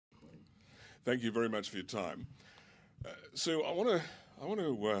Thank you very much for your time. Sue, I want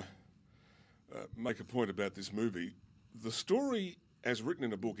to make a point about this movie. The story, as written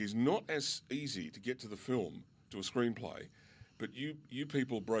in a book, is not as easy to get to the film, to a screenplay, but you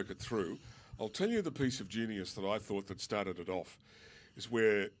people broke it through. I'll tell you the piece of genius that I thought that started it off is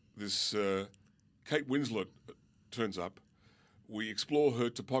where this Kate Winslet turns up. We explore her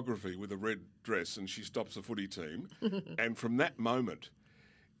topography with a red dress and she stops a footy team. And from that moment,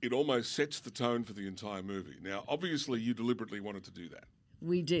 it almost sets the tone for the entire movie. Now, obviously, you deliberately wanted to do that.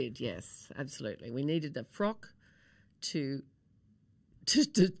 We did, yes, absolutely. We needed a frock to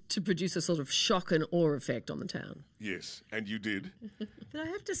produce a sort of shock and awe effect on the town. Yes, and you did. But I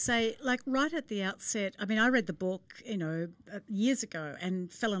have to say, like right at the outset, I mean, I read the book, years ago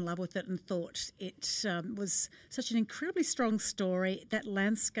and fell in love with it and thought it was such an incredibly strong story. That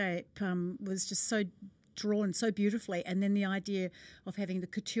landscape was just so drawn so beautifully, and then the idea of having the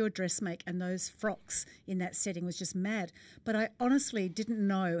couture dressmaker and those frocks in that setting was just mad. But I honestly didn't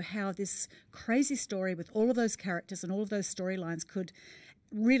know how this crazy story with all of those characters and all of those storylines could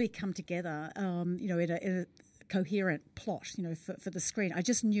really come together, in a coherent plot, for the screen. I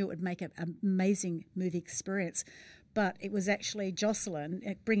just knew it would make an amazing movie experience. But it was actually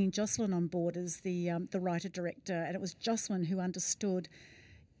Jocelyn, bringing Jocelyn on board as the writer-director, and it was Jocelyn who understood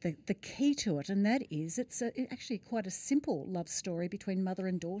the key to it, and that is it's actually quite a simple love story between mother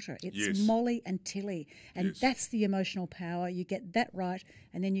and daughter. It's Molly and Tilly, and that's the emotional power. You get that right,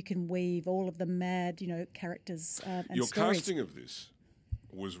 and then you can weave all of the mad, characters and Your stories. casting of this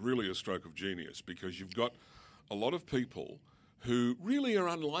was really a stroke of genius because you've got a lot of people who really are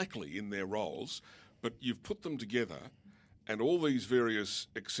unlikely in their roles, but you've put them together and all these various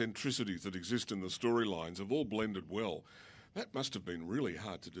eccentricities that exist in the storylines have all blended well. That must have been really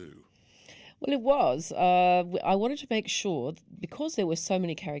hard to do. Well, it was. I wanted to make sure, because there were so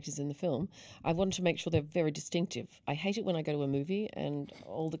many characters in the film, I wanted to make sure they're very distinctive. I hate it when I go to a movie and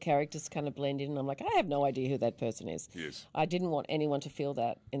all the characters kind of blend in and I'm like, I have no idea who that person is. Yes. I didn't want anyone to feel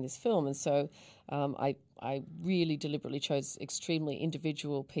that in this film, and so I really deliberately chose extremely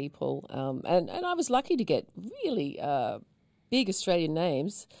individual people, and I was lucky to get really big Australian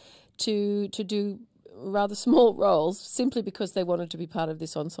names to do rather small roles simply because they wanted to be part of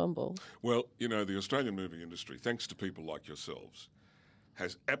this ensemble. Well, the Australian movie industry, thanks to people like yourselves,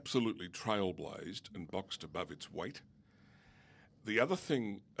 has absolutely trailblazed and boxed above its weight. The other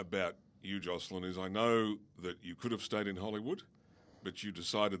thing about you, Jocelyn, is I know that you could have stayed in Hollywood, but you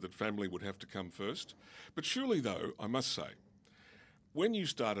decided that family would have to come first. But surely, though, I must say, when you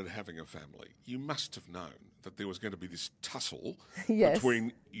started having a family, you must have known that there was going to be this tussle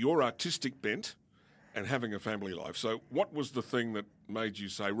between your artistic bent and having a family life. So what was the thing that made you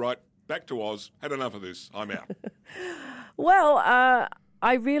say, right, back to Oz, had enough of this, I'm out? Well,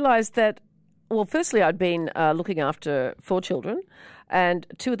 I realised that, firstly, I'd been looking after 4 children, and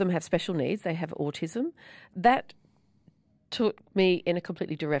 2 of them have special needs. They have autism. That took me in a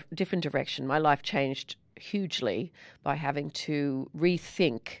completely different direction. My life changed hugely by having to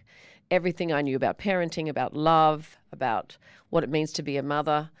rethink everything I knew about parenting, about love, about what it means to be a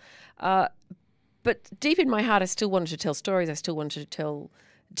mother. But deep in my heart, I still wanted to tell stories. I still wanted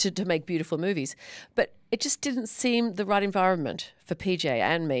to make beautiful movies. But it just didn't seem the right environment for PJ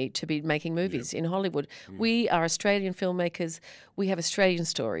and me to be making movies in Hollywood. We are Australian filmmakers. We have Australian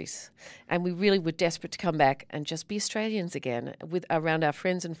stories. And we really were desperate to come back and just be Australians again around our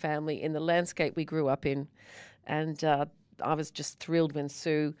friends and family in the landscape we grew up in. And I was just thrilled when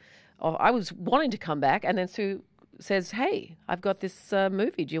I was wanting to come back, and then Sue says, hey, I've got this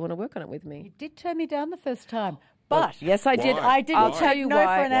movie. Do you want to work on it with me? You did turn me down the first time, but yes, I did. Why? I didn't I'll tell you no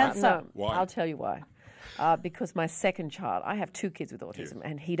why. for an answer. No, Why? I'll tell you why. Because my second child, I have 2 kids with autism,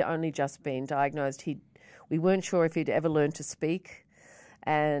 and he'd only just been diagnosed. We weren't sure if he'd ever learned to speak,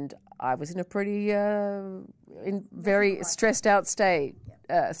 and I was in a pretty, very stressed out stage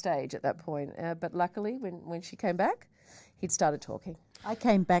at that point. But luckily, when she came back, he'd started talking. I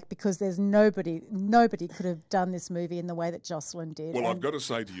came back because there's nobody could have done this movie in the way that Jocelyn did. Well, I've got to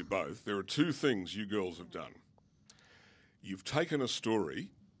say to you both, there are 2 things you girls have done. You've taken a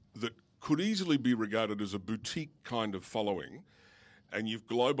story that could easily be regarded as a boutique kind of following, and you've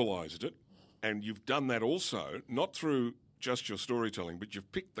globalised it, and you've done that also, not through just your storytelling, but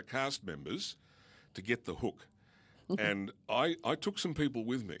you've picked the cast members to get the hook. And I took some people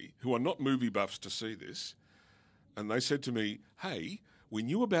with me who are not movie buffs to see this, and they said to me, hey, we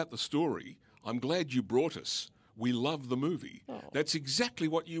knew about the story. I'm glad you brought us. We love the movie. Oh. That's exactly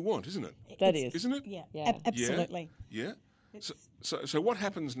what you want, isn't it? That is. Isn't it? Yeah. Absolutely. Yeah? So what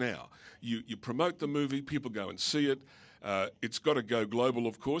happens now? You promote the movie, people go and see it. It's got to go global,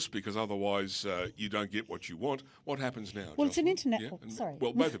 of course, because otherwise you don't get what you want. What happens now? Well, it's an Jocelyn? international. Sorry.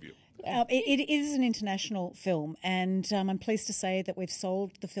 Well, both of you. It is an international film, and I'm pleased to say that we've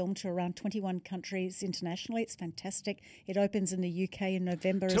sold the film to around 21 countries internationally. It's fantastic. It opens in the UK in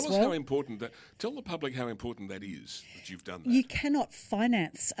November as well. Tell us how important that. Tell the public how important that is that you've done that. You cannot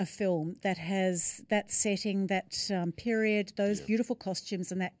finance a film that has that setting, that period, those beautiful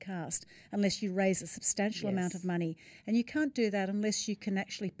costumes and that cast unless you raise a substantial amount of money. And you can't do that unless you can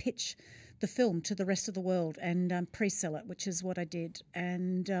actually pitch the film to the rest of the world and pre-sell it, which is what I did.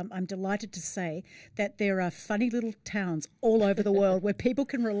 And I'm delighted to say that there are funny little towns all over the world where people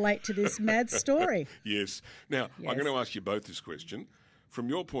can relate to this mad story. Yes. Now, I'm going to ask you both this question. From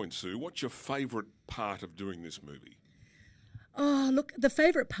your point, Sue, what's your favourite part of doing this movie? Oh, look, the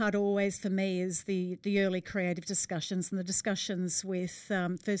favourite part always for me is the early creative discussions and the discussions with,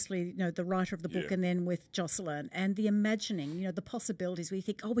 firstly, the writer of the book and then with Jocelyn and the imagining, the possibilities where you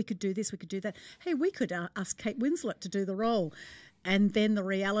think, oh, we could do this, we could do that. Hey, we could ask Kate Winslet to do the role. And then the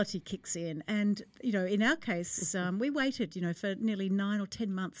reality kicks in. And, in our case, we waited, for nearly 9 or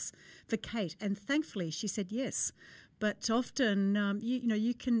 10 months for Kate. And thankfully she said yes. But often,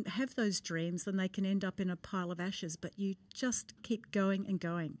 you can have those dreams and they can end up in a pile of ashes, but you just keep going and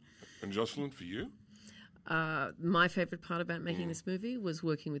going. And Jocelyn, for you? My favourite part about making this movie was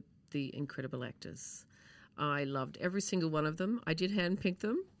working with the incredible actors. I loved every single one of them. I did handpick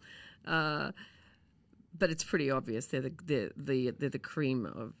them, but it's pretty obvious they're the cream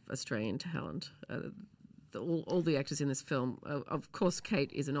of Australian talent. All the actors in this film, of course,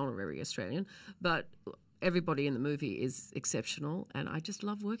 Kate is an honorary Australian, but everybody in the movie is exceptional, and I just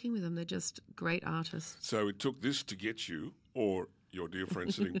love working with them. They're just great artists. So it took this to get you, or your dear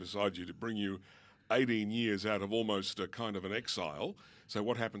friend sitting beside you, to bring you 18 years out of almost a kind of an exile. So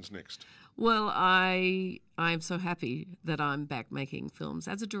what happens next? Well, I'm so happy that I'm back making films.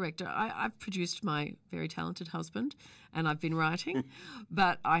 As a director, I've produced my very talented husband, and I've been writing,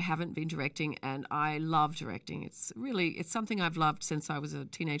 but I haven't been directing, and I love directing. It's something I've loved since I was a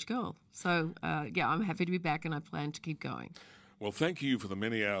teenage girl. So, I'm happy to be back, and I plan to keep going. Well, thank you for the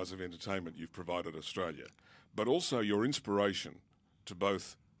many hours of entertainment you've provided Australia, but also your inspiration to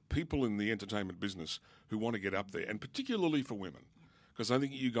both people in the entertainment business who want to get up there, and particularly for women, because I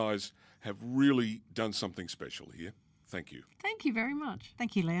think you guys have really done something special here. Thank you. Thank you very much.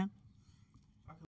 Thank you, Leah.